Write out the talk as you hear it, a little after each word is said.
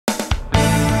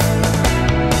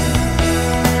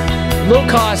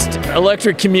Low-cost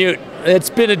electric commute. It's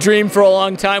been a dream for a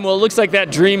long time. Well, it looks like that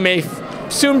dream may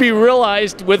soon be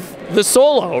realized with the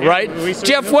Solo, right?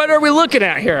 Jeff, what are we looking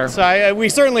at here? So we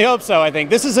certainly hope so, I think.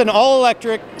 This is an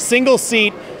all-electric,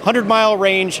 single-seat, 100-mile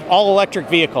range, all-electric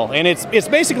vehicle. And it's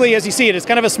basically, as you see it, it's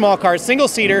kind of a small car,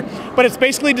 single-seater, but it's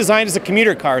basically designed as a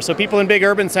commuter car. So people in big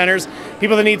urban centers,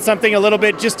 people that need something a little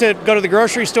bit just to go to the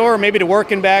grocery store or maybe to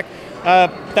work and back,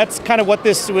 that's kind of what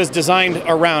this was designed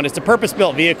around. It's a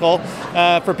purpose-built vehicle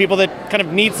for people that kind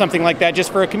of need something like that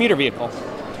just for a commuter vehicle.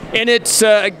 And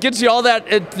it gives you all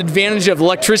that advantage of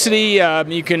electricity.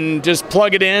 You can just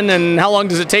plug it in, and how long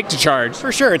does it take to charge?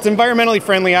 For sure. It's environmentally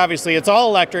friendly, obviously. It's all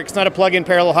electric. It's not a plug-in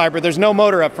parallel hybrid. There's no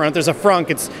motor up front. There's a frunk.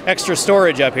 It's extra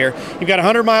storage up here. You've got a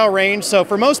 100-mile range. So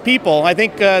for most people, I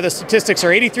think the statistics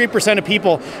are 83% of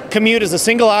people commute as a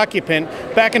single occupant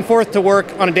back and forth to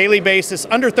work on a daily basis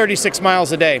under 36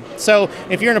 miles a day. So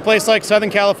if you're in a place like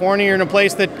Southern California, you're in a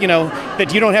place that, you know,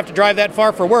 that you don't have to drive that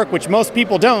far for work, which most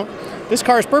people don't, this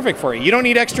car is perfect for you. You don't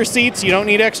need extra seats, you don't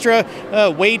need extra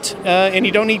weight, and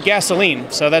you don't need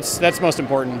gasoline. So that's most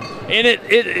important. And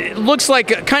it looks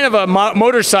like kind of a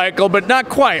motorcycle, but not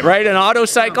quite, right? An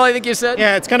autocycle, I think you said?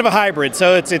 Yeah, it's kind of a hybrid.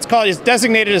 So it's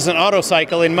designated as an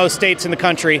autocycle in most states in the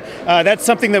country. That's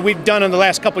something that we've done in the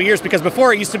last couple of years, because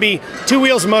before it used to be 2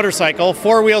 wheels a motorcycle,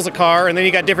 4 wheels a car, and then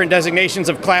you got different designations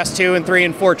of class 2 and 3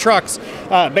 and 4 trucks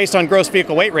based on gross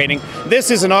vehicle weight rating.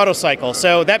 This is an autocycle.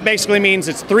 So that basically means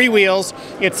it's 3 wheels.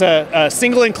 It's a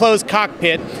single enclosed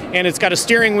cockpit, and it's got a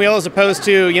steering wheel as opposed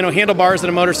to, you know, handlebars in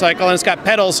a motorcycle, and it's got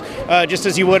pedals just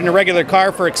as you would in a regular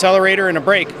car for accelerator and a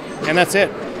brake, and that's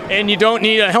it. And you don't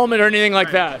need a helmet or anything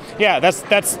like that. Yeah, that's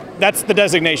the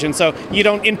designation. So you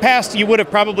don't. In past, you would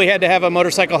have probably had to have a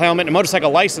motorcycle helmet, a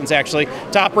motorcycle license actually,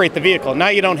 to operate the vehicle. Now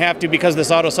you don't have to because of this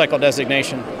autocycle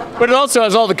designation. But it also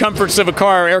has all the comforts of a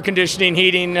car: air conditioning,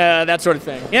 heating, that sort of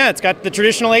thing. Yeah, it's got the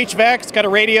traditional HVAC. It's got a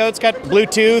radio. It's got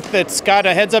Bluetooth. It's got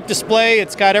a heads-up display.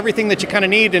 It's got everything that you kind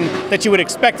of need and that you would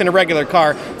expect in a regular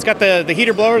car. It's got the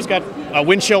heater blower. It's got a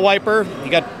windshield wiper. You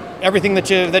got everything that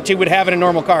you would have in a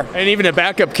normal car. And even a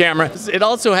backup camera. It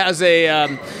also has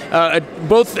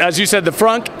both, as you said, the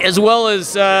frunk as well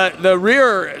as the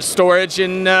rear storage,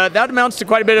 and that amounts to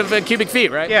quite a bit of cubic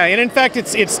feet, right? Yeah, and in fact,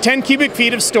 it's 10 cubic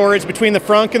feet of storage between the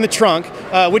frunk and the trunk,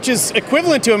 which is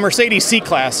equivalent to a Mercedes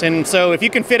C-Class. And so if you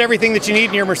can fit everything that you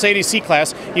need in your Mercedes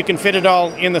C-Class, you can fit it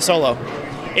all in the Solo.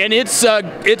 And it's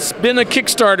been a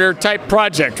Kickstarter type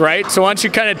project, right? So why don't you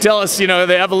kind of tell us, you know,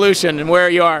 the evolution and where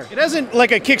you are? It hasn't,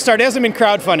 like a Kickstarter, it hasn't been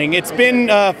crowdfunding. It's been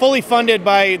fully funded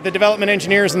by the development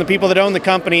engineers and the people that own the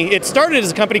company. It started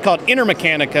as a company called Electra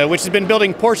Meccanica, which has been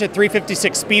building Porsche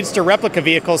 356 Speedster replica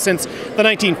vehicles since the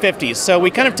 1950s. So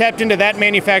we kind of tapped into that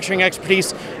manufacturing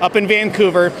expertise up in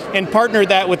Vancouver and partnered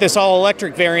that with this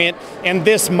all-electric variant and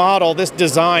this model, this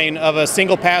design of a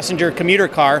single-passenger commuter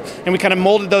car, and we kind of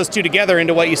molded those two together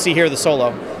into what you see here, the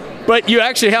Solo. But you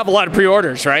actually have a lot of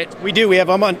pre-orders, right? We do. We have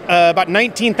about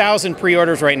 19,000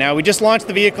 pre-orders right now. We just launched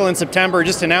the vehicle in September,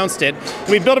 just announced it.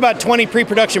 We've built about 20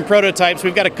 pre-production prototypes.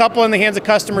 We've got a couple in the hands of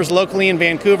customers locally in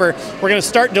Vancouver. We're going to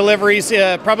start deliveries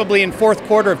probably in fourth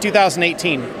quarter of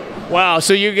 2018. Wow,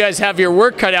 so you guys have your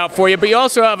work cut out for you, but you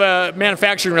also have a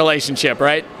manufacturing relationship,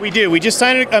 right? We do. We just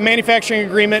signed a manufacturing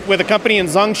agreement with a company in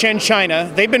Zhongshan,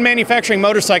 China. They've been manufacturing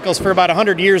motorcycles for about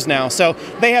 100 years now, so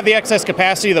they have the excess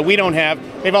capacity that we don't have.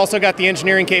 They've also got the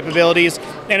engineering capabilities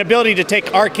and ability to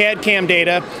take our CAD CAM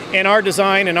data and our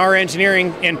design and our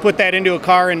engineering and put that into a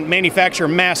car and manufacture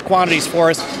mass quantities for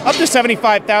us, up to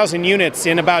 75,000 units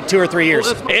in about 2 or 3 years.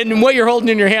 And what you're holding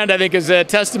in your hand, I think, is a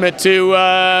testament to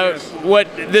what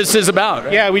this is about,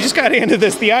 right? Yeah, we just got into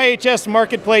this, the IHS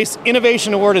Marketplace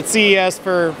Innovation Award at CES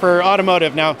for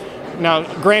automotive. Now,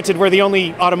 granted, we're the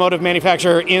only automotive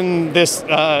manufacturer in this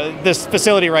this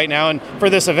facility right now, and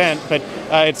for this event. But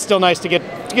it's still nice to get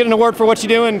an award for what you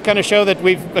do and kind of show that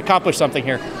we've accomplished something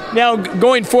here. Now,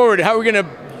 going forward, how are we going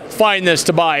to find this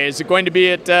to buy? Is it going to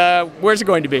be at, where's it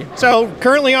going to be? So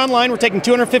currently online, we're taking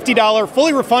 $250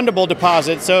 fully refundable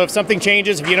deposit. So if something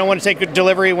changes, if you don't want to take a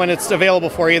delivery when it's available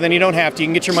for you, then you don't have to. You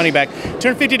can get your money back.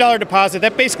 $250 deposit,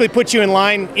 that basically puts you in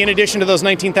line in addition to those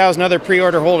 19,000 other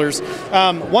pre-order holders.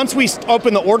 Once we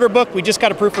open the order book, we just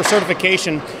got approved for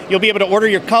certification. You'll be able to order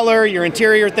your color, your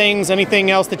interior things, anything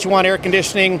else that you want, air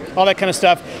conditioning, all that kind of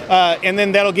stuff. And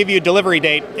then that'll give you a delivery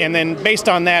date. And then based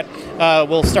on that,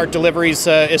 we'll start deliveries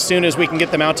as soon as we can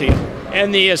get them out to you.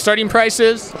 And the starting price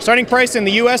is? Starting price in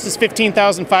the U.S. is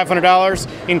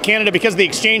 $15,500. In Canada, because of the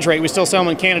exchange rate, we still sell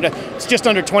them in Canada, it's just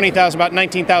under $20,000, about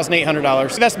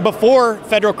 $19,800. That's before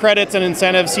federal credits and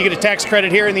incentives. You get a tax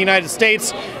credit here in the United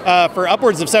States for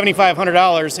upwards of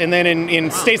 $7,500, and then in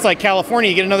states like California,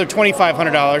 you get another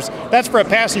 $2,500. That's for a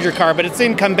passenger car, but it's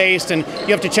income-based, and you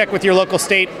have to check with your local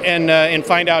state and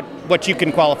find out what you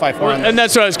can qualify for. And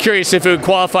that's what I was curious, if it would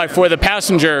qualify for the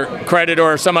passenger credit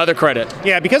or some other credit.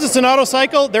 Yeah, because it's an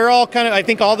Autocycle, they're all kind of, I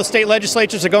think all the state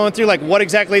legislatures are going through like what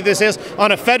exactly this is.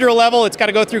 On a federal level, it's got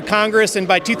to go through Congress, and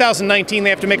by 2019 they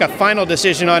have to make a final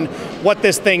decision on what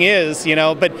this thing is, you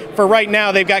know. But for right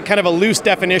now, they've got kind of a loose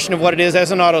definition of what it is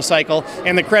as an Autocycle,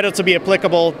 and the credits will be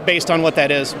applicable based on what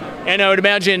that is. And I would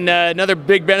imagine another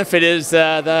big benefit is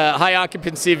the high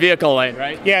occupancy vehicle lane,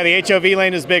 right? Yeah, the HOV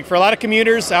lane is big for a lot of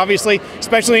commuters, obviously,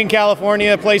 especially in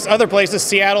California, other places,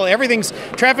 Seattle.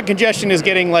 Traffic congestion is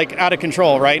getting like out of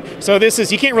control, right? So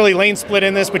you can't really lane split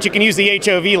in this, but you can use the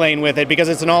HOV lane with it because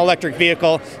it's an all-electric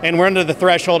vehicle, and we're under the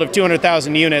threshold of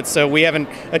 200,000 units, so we haven't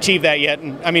achieved that yet.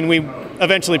 And, I mean, we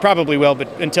eventually probably will, but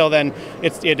until then,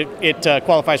 it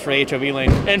qualifies for the HOV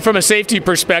lane. And from a safety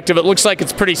perspective, it looks like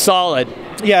it's pretty solid.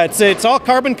 Yeah, it's all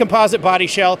carbon composite body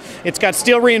shell. It's got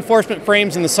steel reinforcement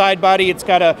frames in the side body. It's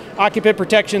got a occupant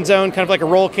protection zone, kind of like a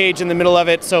roll cage in the middle of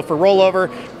it, so for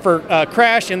rollover, for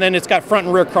crash, and then it's got front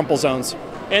and rear crumple zones.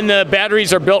 And the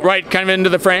batteries are built right kind of into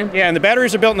the frame? Yeah, and the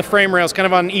batteries are built in the frame rails, kind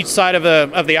of on each side of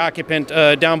the occupant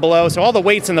down below. So all the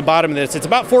weight's in the bottom of this. It's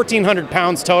about 1,400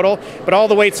 pounds total, but all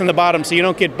the weight's in the bottom, so you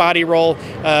don't get body roll.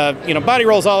 Body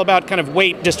roll is all about kind of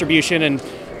weight distribution, and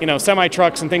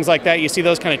semi-trucks and things like that, you see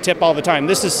those kind of tip all the time.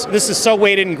 This is so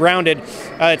weighted and grounded.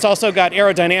 It's also got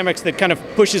aerodynamics that kind of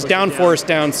pushes downforce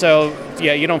down, so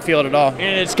yeah, you don't feel it at all.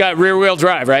 And it's got rear-wheel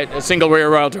drive, right? A single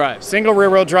rear-wheel drive. Single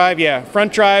rear-wheel drive, yeah.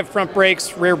 Front drive, front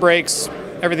brakes, rear brakes,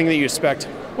 everything that you expect.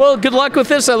 Well, good luck with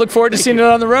this. I look forward to seeing it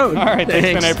on the road. All right,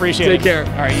 thanks, Ben. I appreciate it. Take care.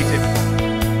 All right, you too.